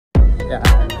Yan.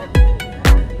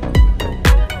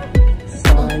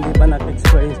 Sa mga hindi pa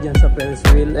nag-experience dyan sa Ferris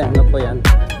wheel, ano po yan,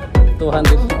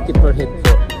 250 per head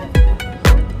po.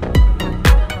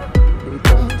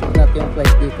 Dito, check natin yung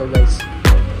price dito guys.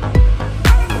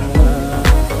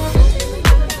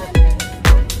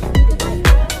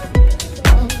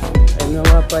 Ayun yung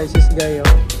mga prices guys.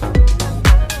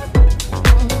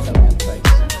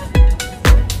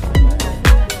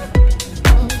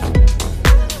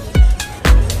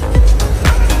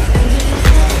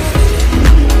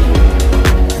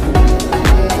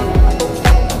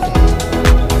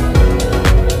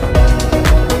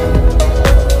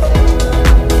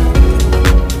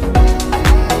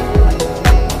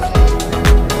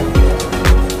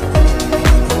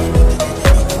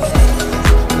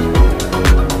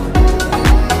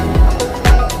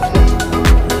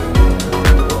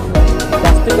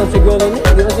 Siguro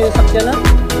hindi ko sinasakyan na.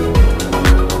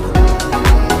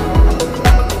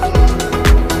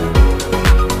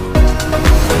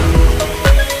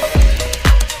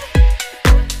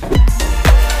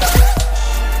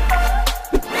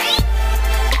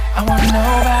 I want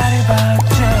nobody but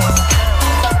you.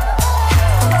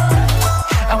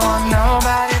 I want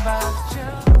nobody but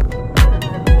you.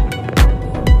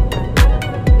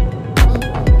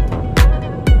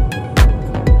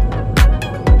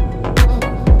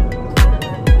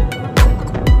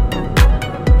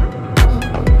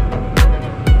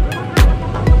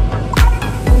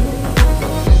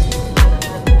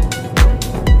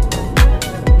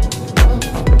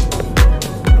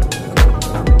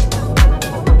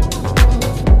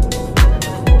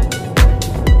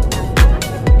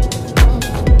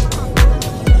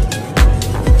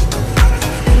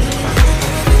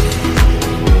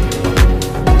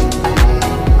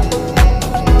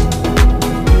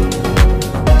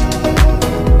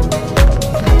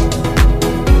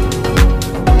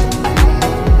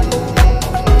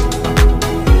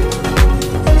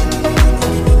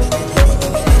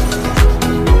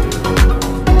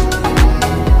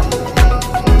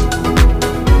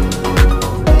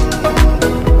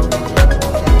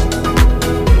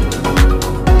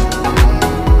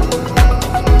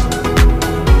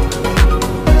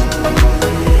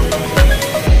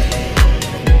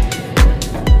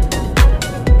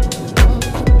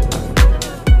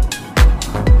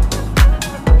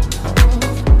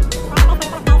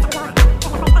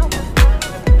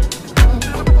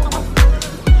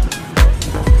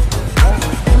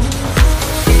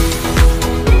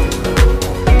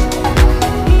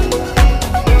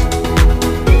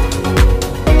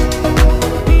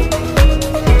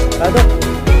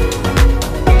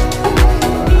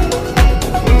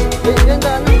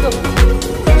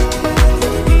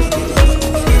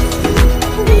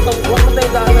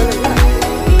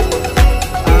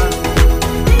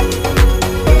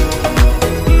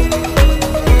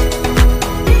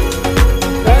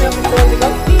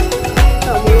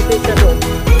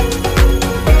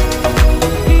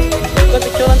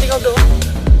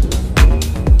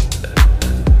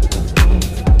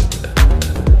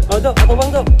 Ako bang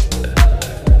to?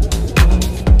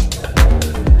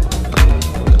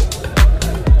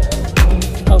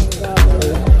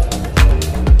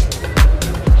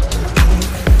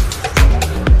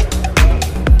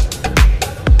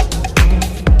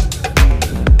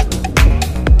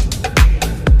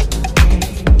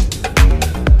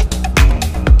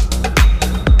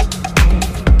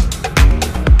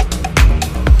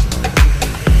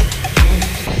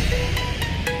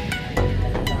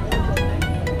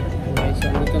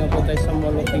 Sa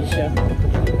Molopecia.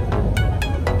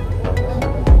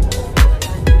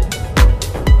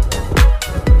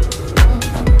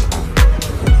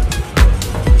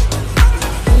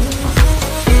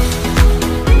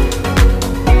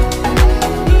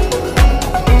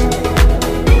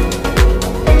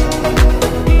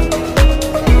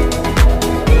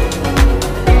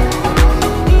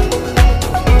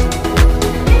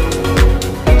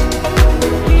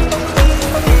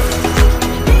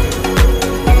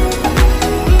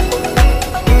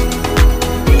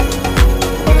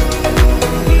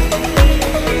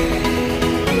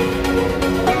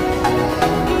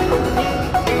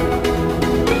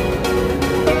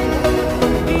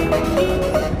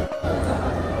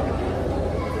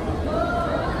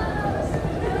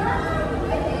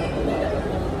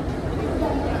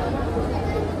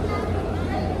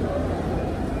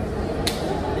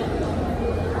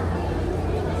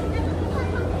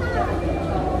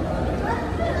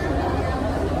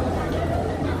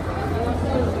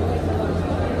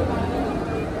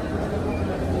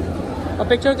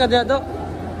 Picture ka dito.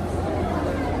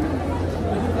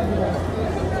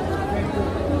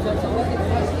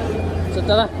 So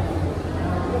tara.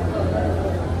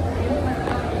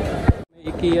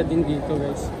 IKEA din dito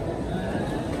guys.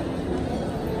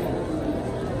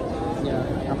 Yeah,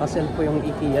 nakasell po yung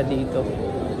IKEA dito.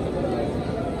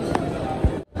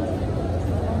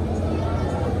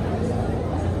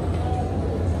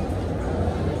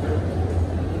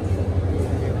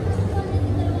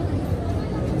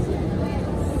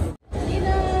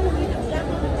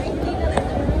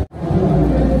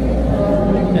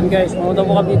 Guys, pumunta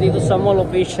po kami dito sa Mall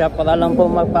of Asia para lang po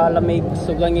magpalamig.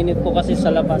 Sobrang init po kasi sa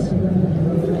labas.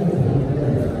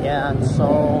 Yan,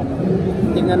 so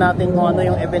tingnan natin kung ano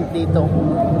yung event dito.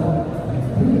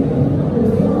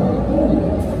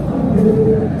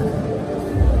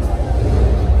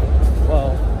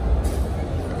 Wow.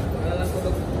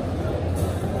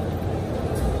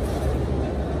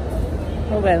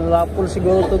 Okay, Raffle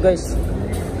siguro to guys.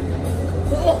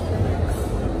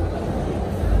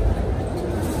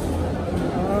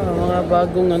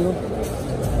 Bagong ano,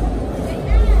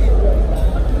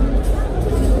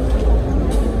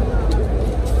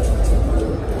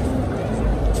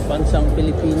 bansang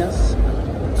Pilipinas.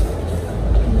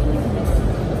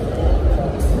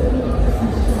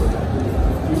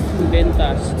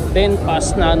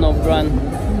 Bentas Nano brand.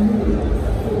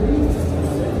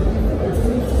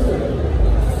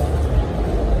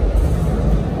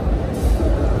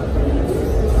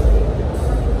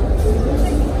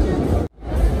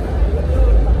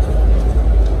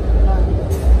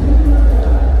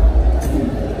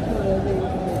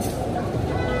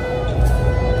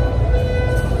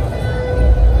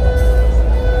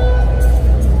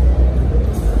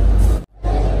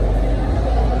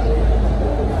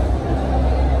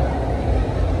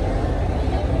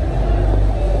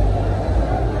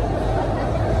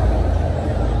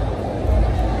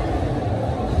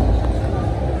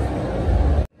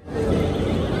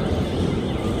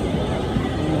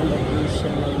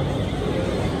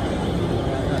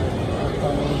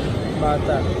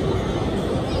 Bata.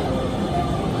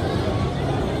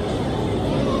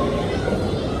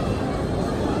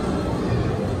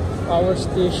 Power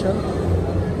station.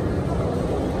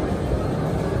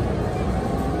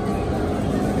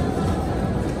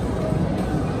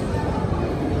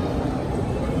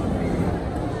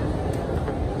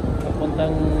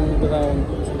 Papuntang ground.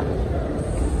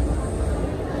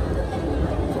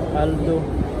 Aldo.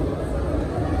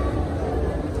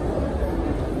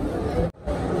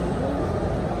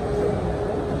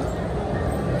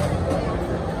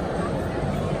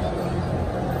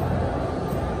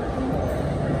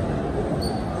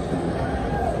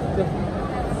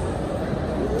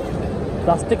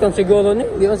 Plastic ang siguro ni,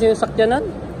 di ba siya sakyanan?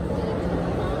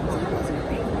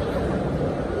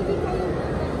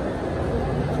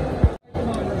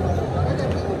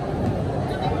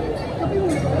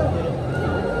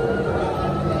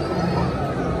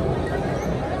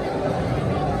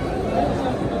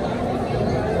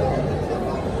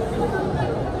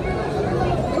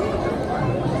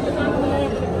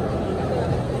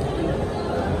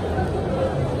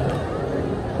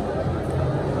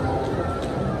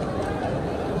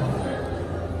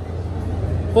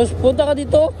 Punta ka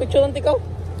dito, picture ng tikaw.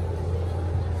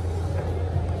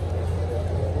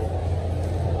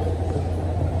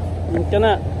 Ka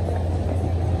na.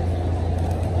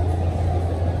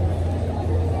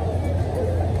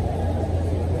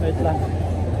 Wait lang.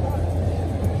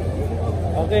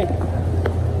 Okay.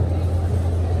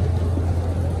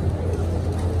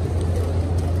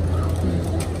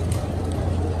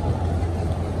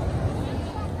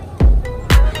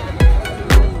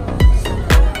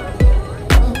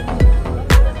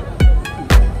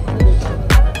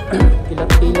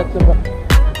 Kilat na ba?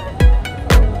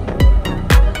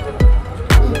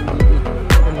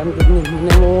 Landod ni.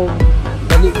 Hindi mo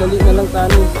dali-dali na lang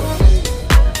tanin.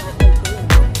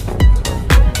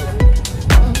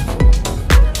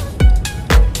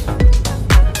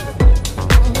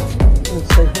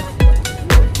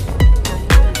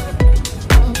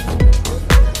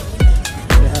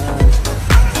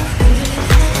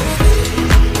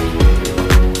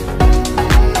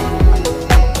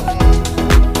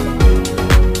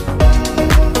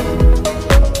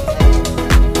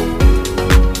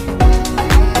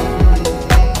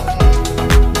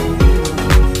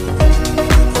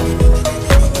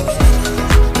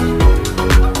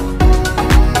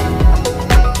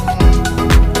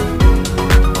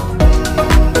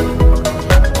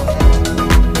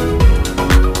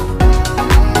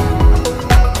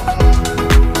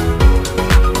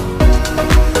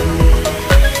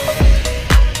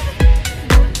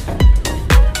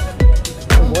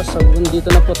 So dito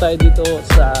na po tayo dito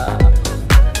sa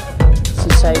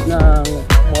seaside ng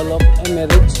Mall of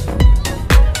Emirates.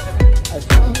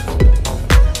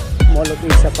 Mall of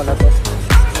Asia pala to.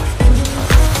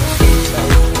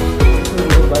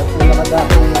 mga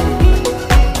dahon yan.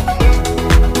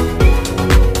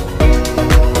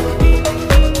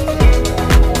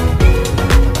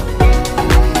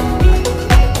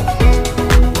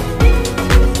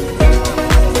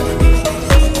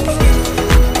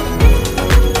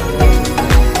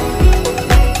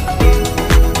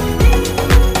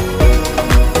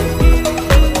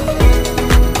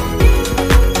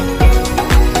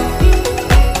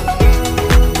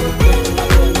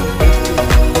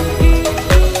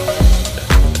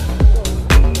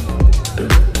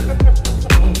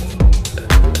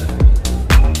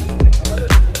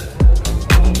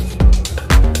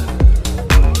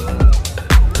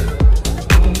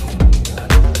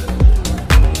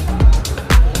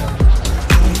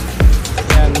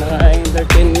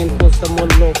 Entertainment po sa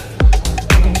Mall of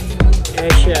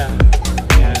Asia.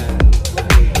 Yan.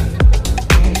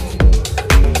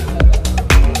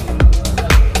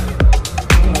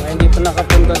 Mga hindi pa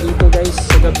nakapunta dito guys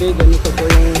sa gabi, ganito po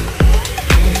yung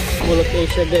Mall of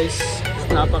Asia guys.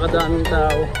 Napakadaming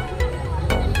tao.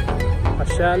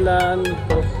 Pasyalan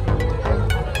po.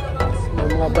 May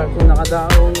mga barko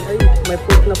nakadaong. Ay, may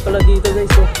port na pala dito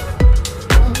guys. Oh.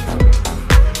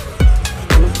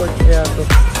 Anong port kaya to?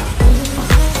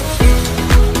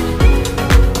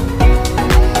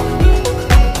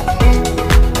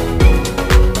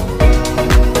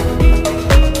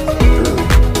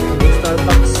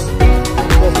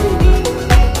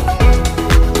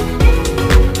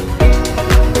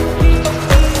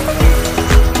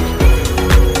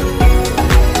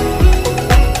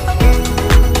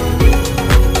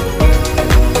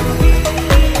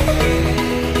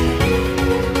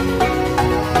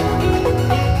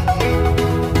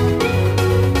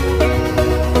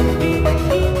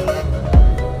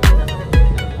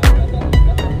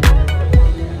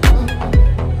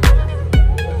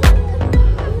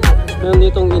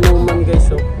 Ditong inuman guys,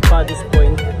 so Paddy's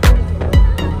Point.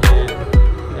 Ayan.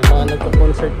 May mga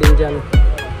nagka-concert din dyan.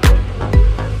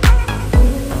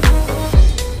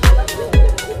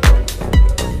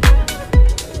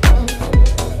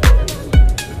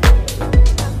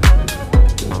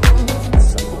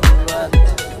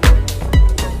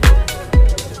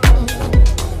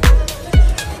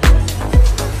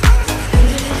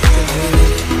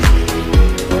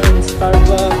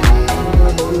 Starbucks,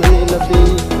 Manila Bay.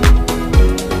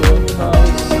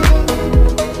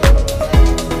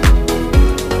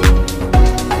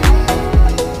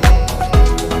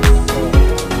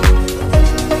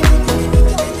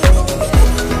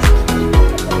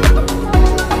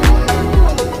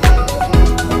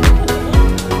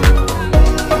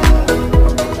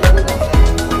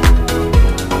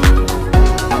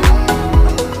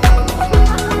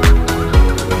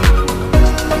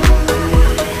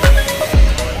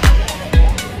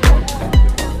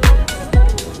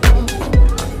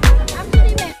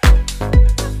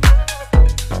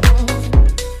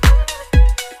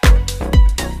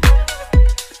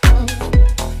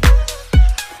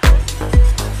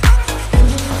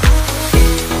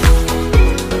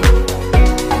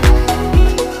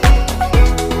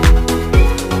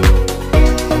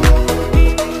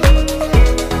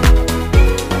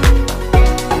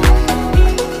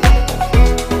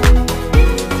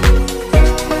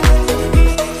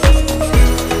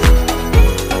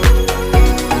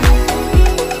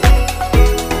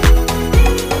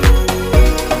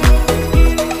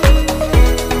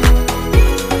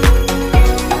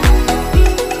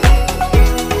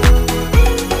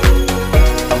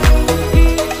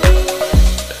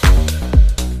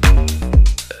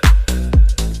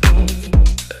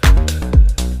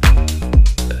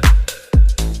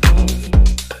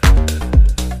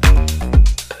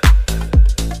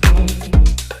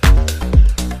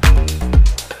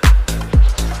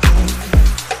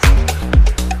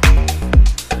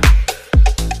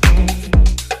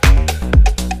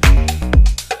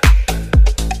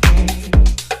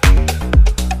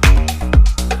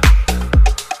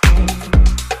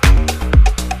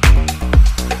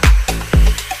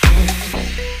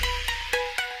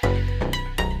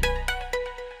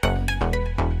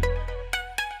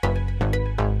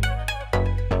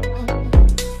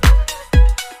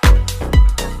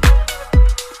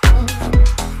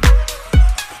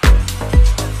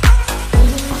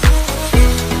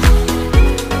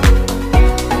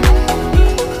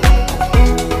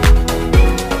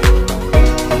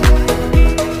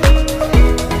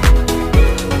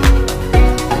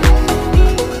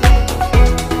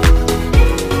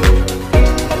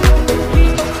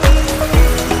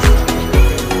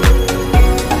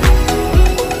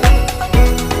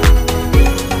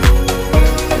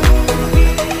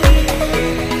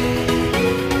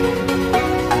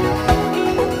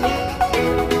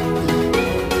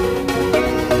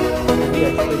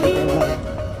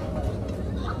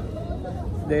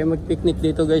 mag-picnic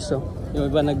dito guys, oh.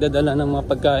 Yung iba nagdadala ng mga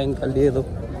pagkain, kaldero.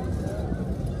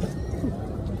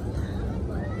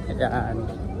 Ayan.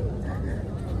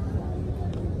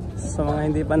 Sa mga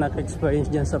hindi pa naka-experience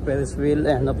dyan sa Ferris wheel,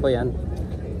 ano po yan,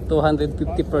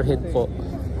 250 per head po.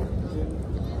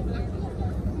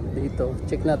 Dito,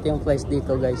 check natin yung price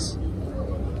dito guys.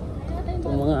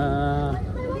 Itong mga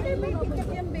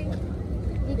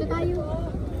dito tayo.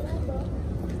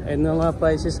 ayun yung mga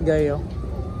prices guys, oh.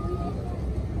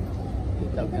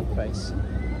 Dito yung price.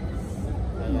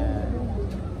 Ayan.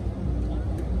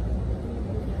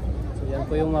 So yan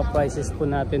po yung mga prices po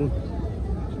natin.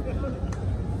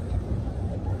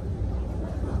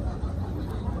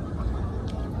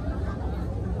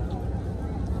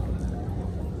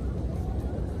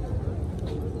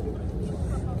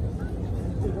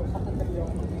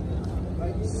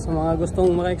 Sa mga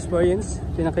gustong maka-experience,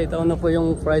 pinakita ko na po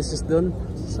yung prices doon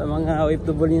sa mga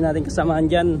OFW natin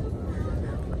kasamaan dyan.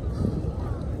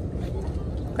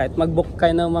 Kahit mag-book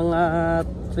kayo ng mga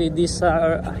 3 days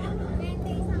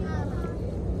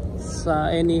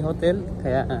sa any hotel,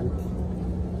 kaya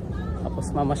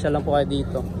tapos mamasyal lang po kayo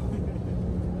dito.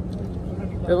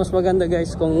 Pero mas maganda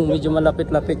guys kung medyo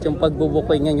malapit-lapit yung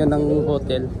pagbubukoy ngayon ng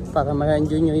hotel para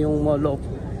ma-enjoy nyo yung Mall of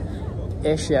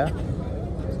Asia.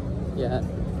 Yan.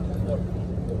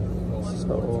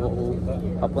 So,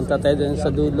 papunta tayo dun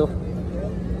sa dulo.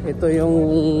 Ito yung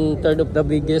third of the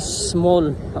biggest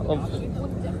mall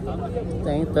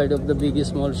third of the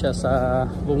biggest mall siya sa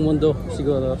buong mundo.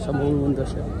 Siguro sa buong mundo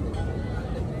siya.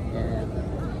 Yan.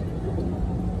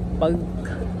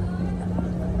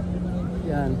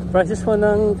 Yan. Prices po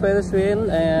ng Ferris wheel,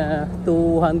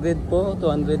 200 po.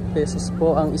 200 pesos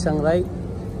po ang isang ride.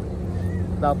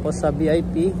 Tapos sa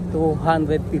VIP,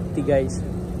 250 guys.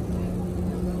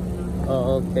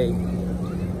 Okay.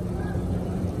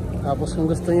 Tapos kung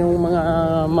gusto nyo mga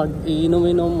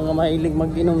mag-inom-inom, mga mahilig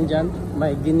mag-inom dyan,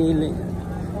 may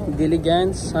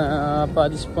Diligence,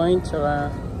 Paddy's Point,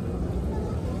 saka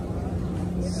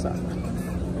sa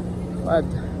Pad.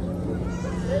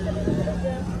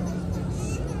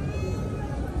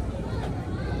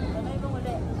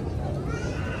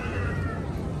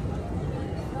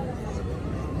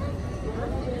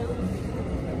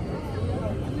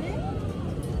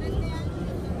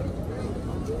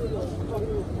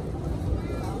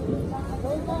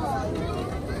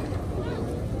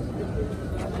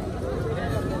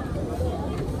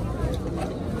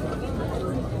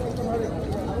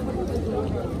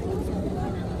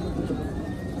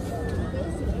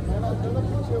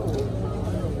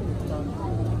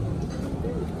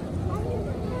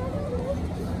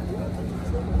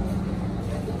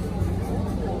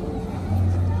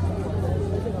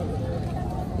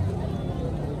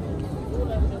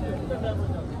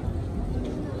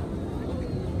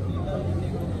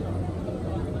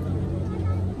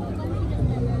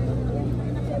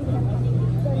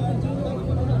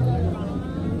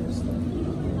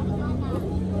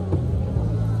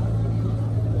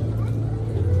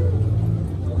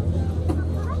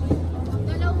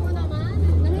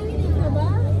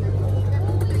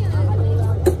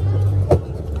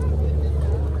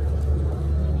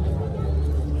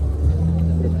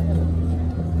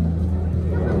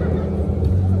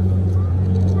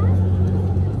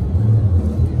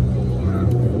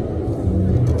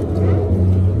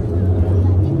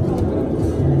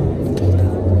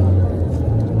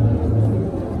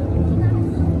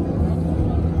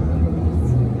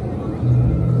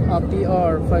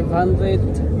 PR 500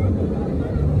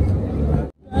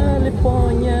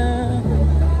 California.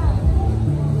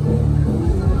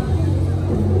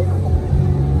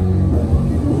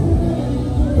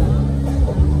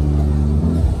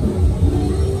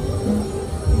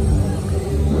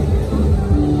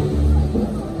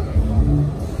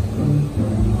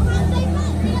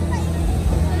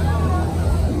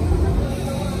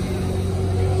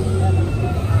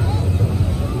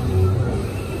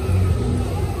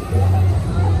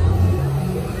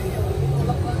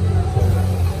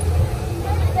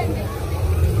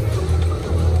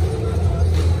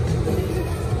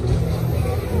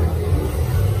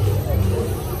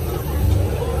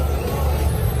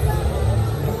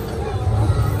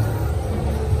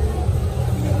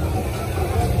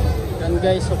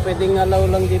 Guys, so pwedeng alaw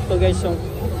lang dito guys yung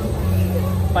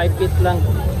 5 feet lang.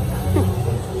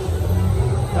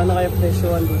 Ano kaya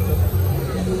presyohan dito?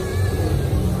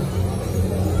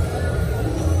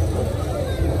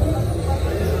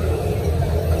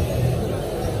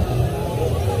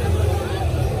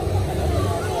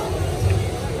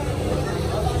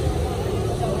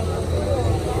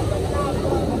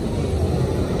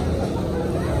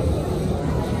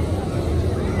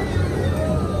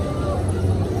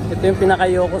 Ito yung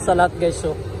pinakayoko sa lahat guys.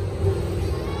 So,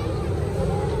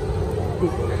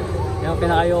 yung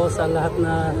pinakayoko sa lahat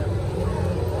na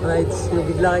rides. Yung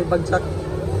bigla kayo bagsak.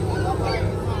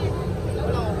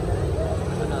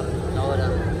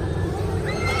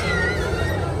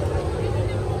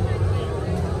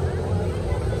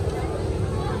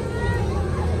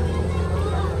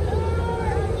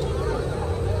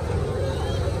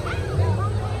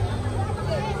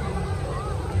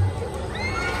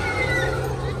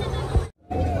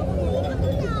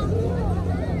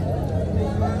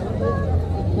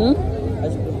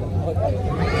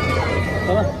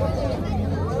 Tama.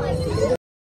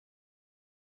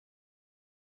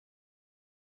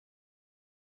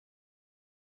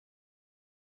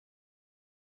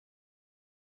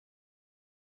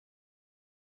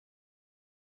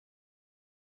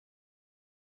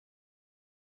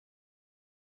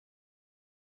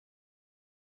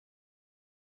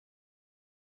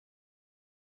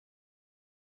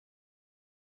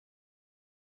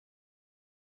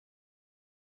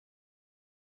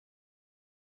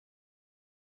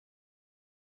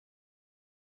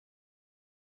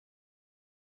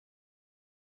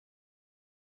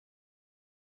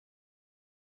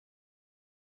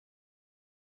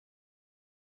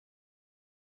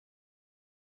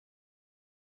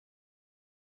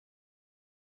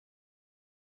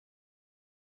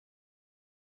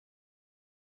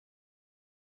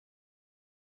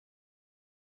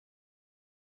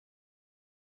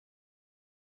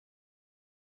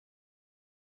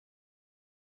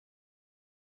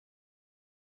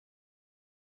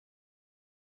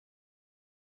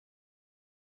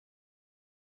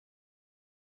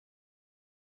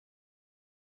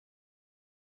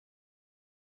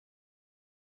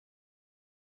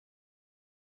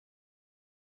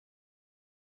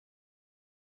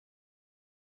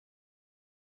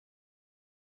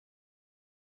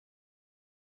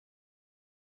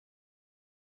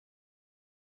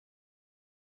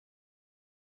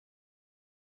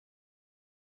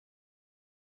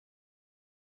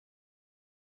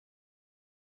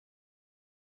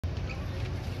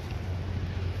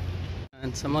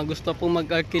 And sa mga gusto pong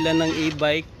mag-arkila ng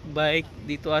bike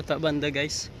dito ata banda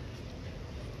guys.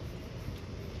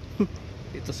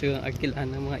 Dito silang arkilahan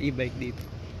ng mga e-bike dito.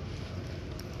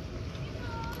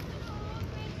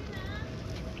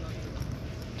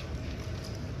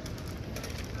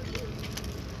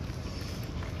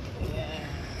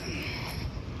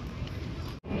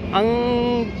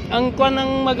 Ang kuan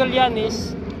ng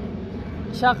Magallanes,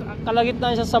 siya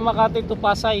kalagitnaan siya sa Makati to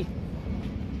Pasay.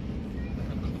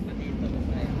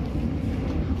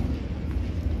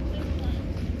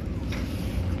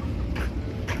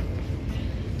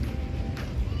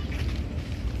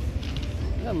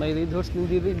 May red horse din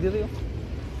diri.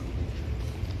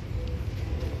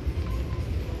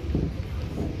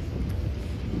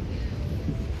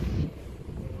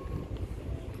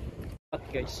 At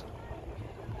guys,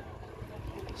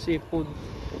 seafood.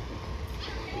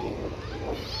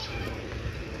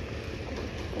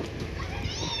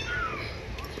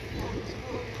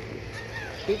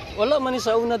 Wala man ni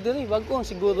sa una diri, bago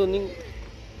siguro ning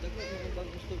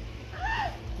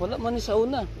wala man ni sa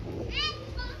una.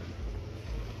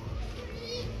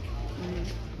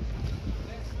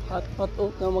 Hot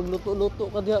oat na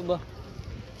magluto-luto ka diha ba?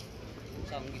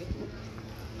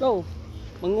 Ikaw,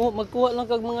 magkuha lang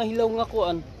kag mga hilaw nga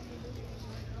kuan.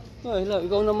 Hilaw,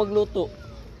 ikaw na magluto.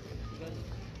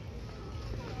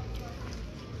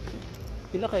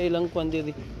 Pila ka ilang kuan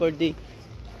diri per day?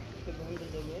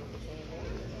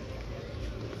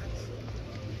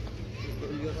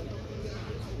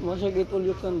 Masagit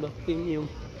ulyukan ba? Premium.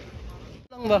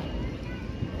 Lang ba?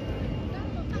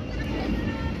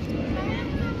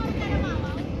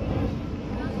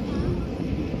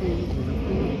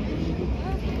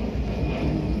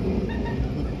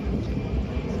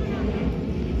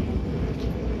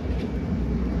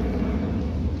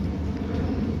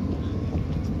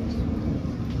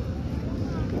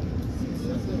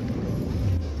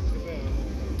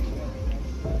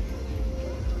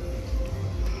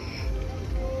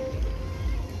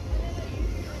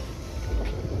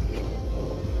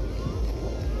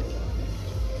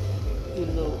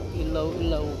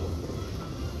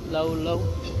 Ilaw.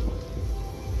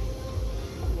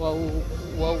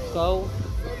 Wow cow.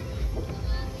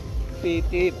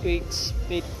 Pits.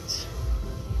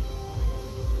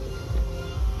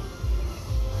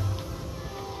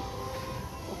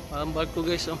 Parang barko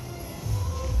guys, oh.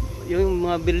 Yung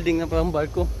mga building na parang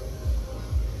barko.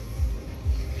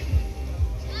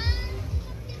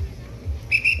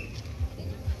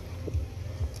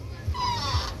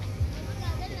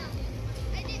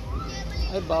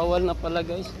 Ay, bawal na pala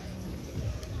guys.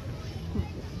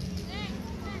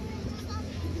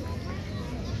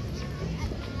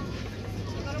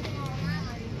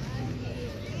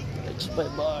 Spy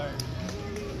bar.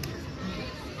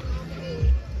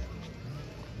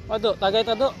 Ado, tagay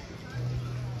tado.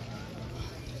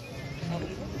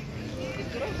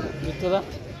 Dito lang.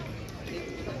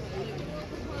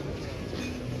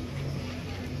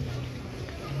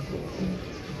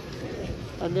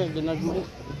 Ano yung ginagmo?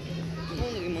 Ano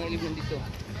naging mga ilibon dito?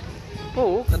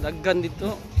 Oo, kadaggan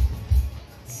dito.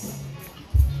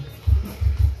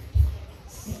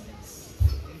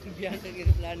 Biyahe sa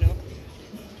aeroplano.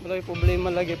 Wala yung problema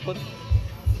lagi po.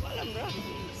 Alam bro.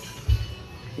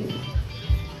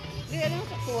 Di alam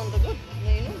saktuhan ka doon.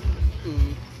 Nainom.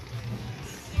 Hmm.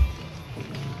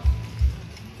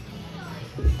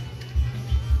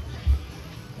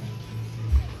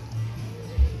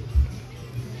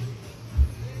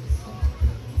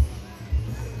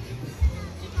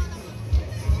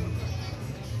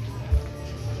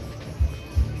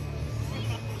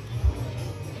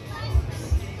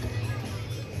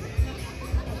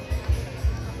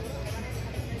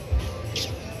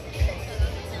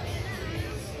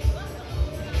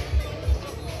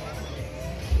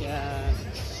 Yan.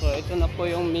 So ito na po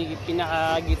yung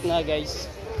pinakagitna guys.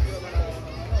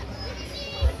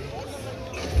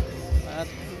 At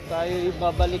tayo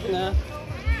ibabalik na.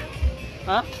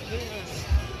 Ha?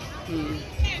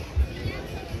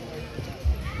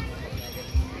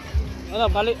 Ano,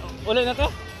 balik ulit na to?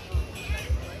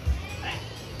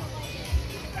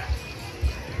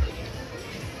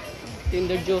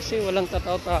 Tinder Josie, walang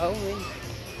tataw-tao eh.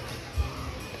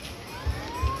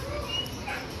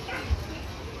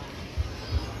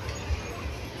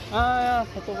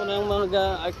 Ito ko na yung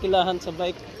mga arkilahan sa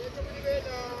bike.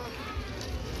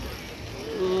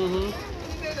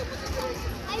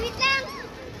 Ay, wait lang!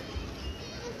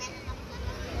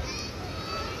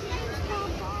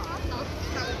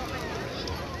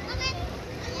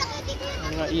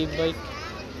 Mga e-bike.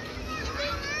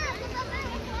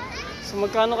 So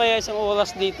magkano kaya isang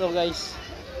oras dito guys?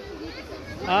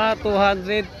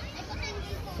 200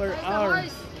 per hour.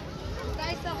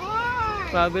 Guys, the horse!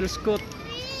 Travel scoot.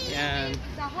 Yan.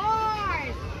 The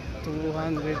horse!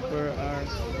 200 per hour.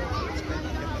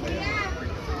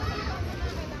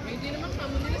 Hindi naman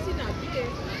kamo nila sinabi eh.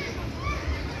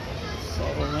 So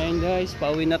ngayon guys,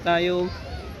 pauwi na tayo.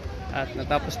 At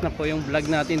natapos na po yung vlog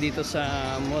natin dito sa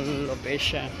Mall of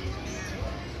Asia.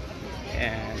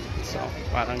 And so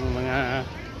parang mga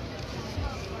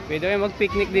pwede kayo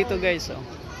mag-picnic dito guys. So,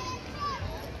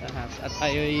 at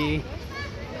tayo'y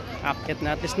akit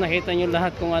na. At least nakita nyo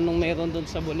lahat kung anong mayroon doon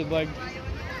sa boulevard.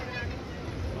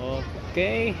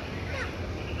 Okay.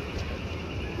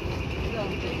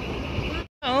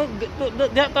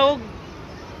 Diya tawag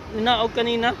ninaog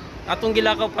kanina atong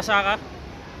gilakaw pasaka.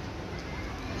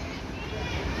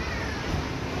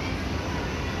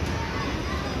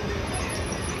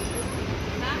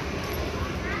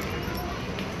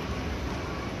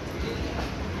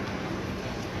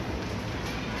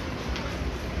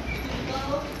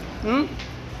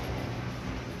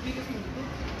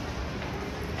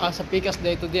 Sa Pikas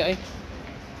dito di ay.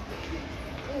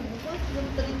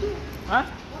 Ha?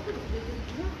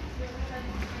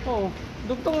 Oh,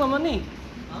 dugtong naman eh.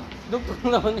 Ha?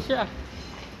 Dugtong naman siya.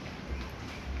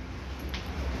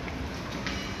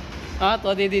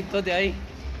 To dito di ay.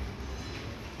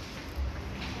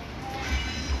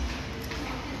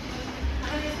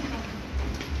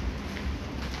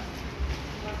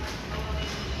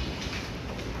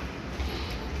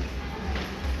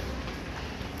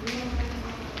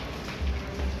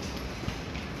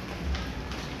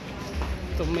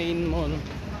 Ito main mall.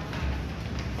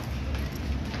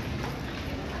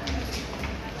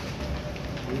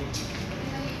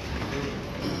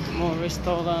 More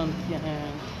restaurant.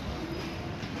 Yan.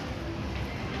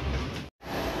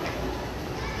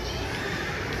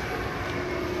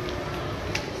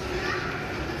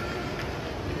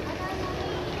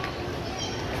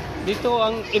 Dito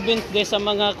ang event de sa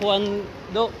mga kuan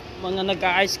do, mga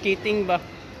nagka-ice skating ba?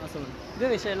 Asan?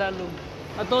 Dire sa lalo.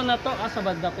 Ato na to, sa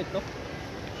bandap ito.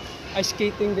 Ice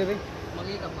skating dire.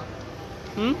 Makita ba?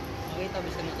 Makita ba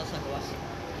sa nata sa luwas?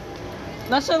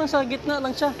 Nasa lang sa gitna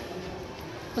lang siya.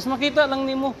 Tapos makita lang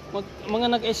nimo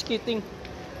mga nag-ice skating.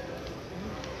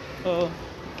 Oo.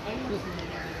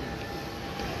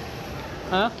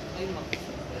 Ha?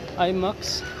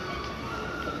 IMAX.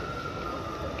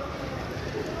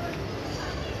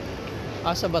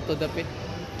 Asa ba to dapit?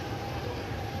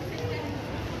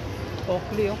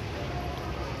 Oakley oh.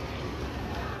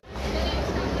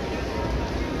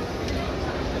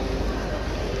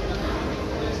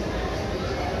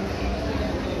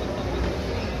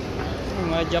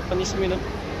 Mga Japanese meal.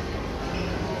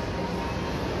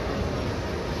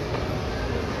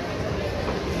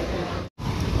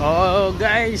 Oo, So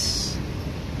guys,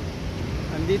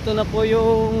 andito na po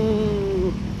yung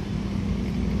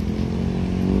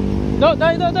do.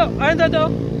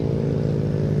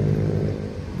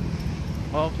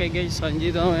 Okay guys, so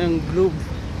andito na yung Globe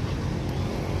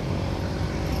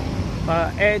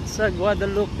pa EDSA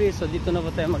Guadalupe. So dito na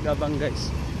po tayo mag-abang guys.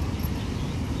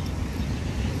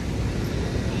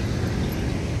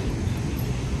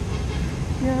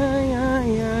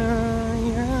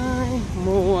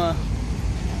 MOA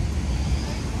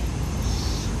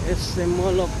SM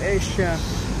Mall of Asia.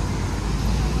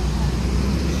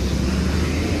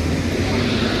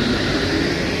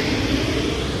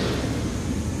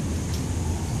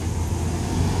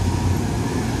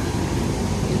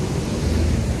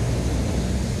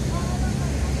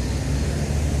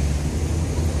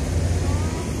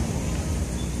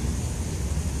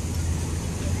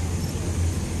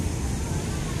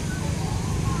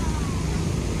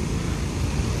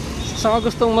 Sa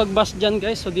mga gustong mag-bus dyan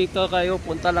guys, so dito kayo,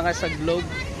 punta lang kayo sa Globe.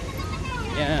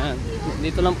 Yan,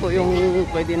 dito lang po yung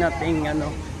pwede nating ano,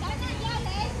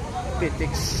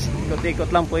 PTX.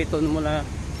 Ikot-ikot lang po ito mula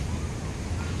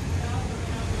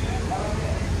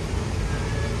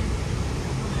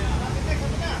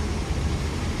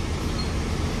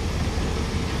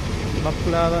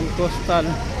Baclaran Coastal,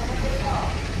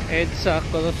 EDSA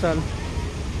Corozal.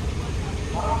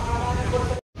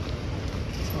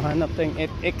 So, hanap tayong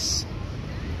FX.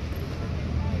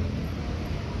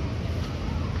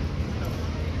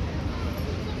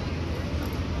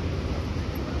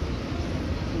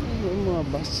 Yung mga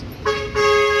bus.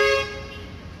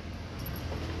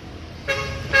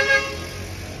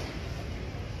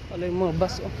 Wala yung mga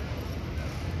bus oh.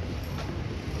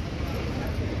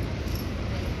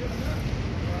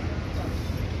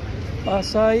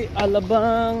 Pasay,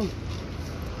 Alabang.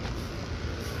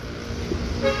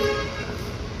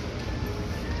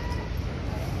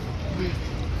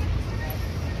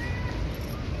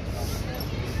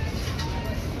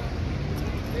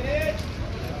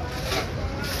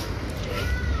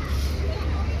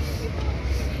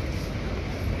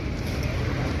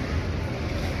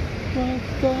 Huwag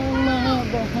kang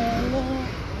mabahala.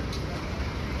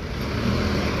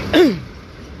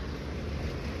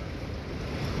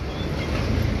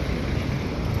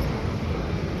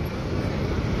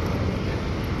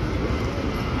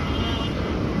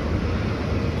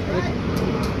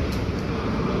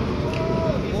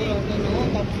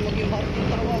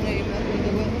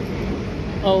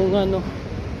 Oo nga no.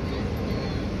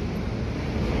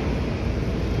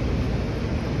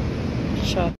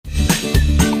 Shot.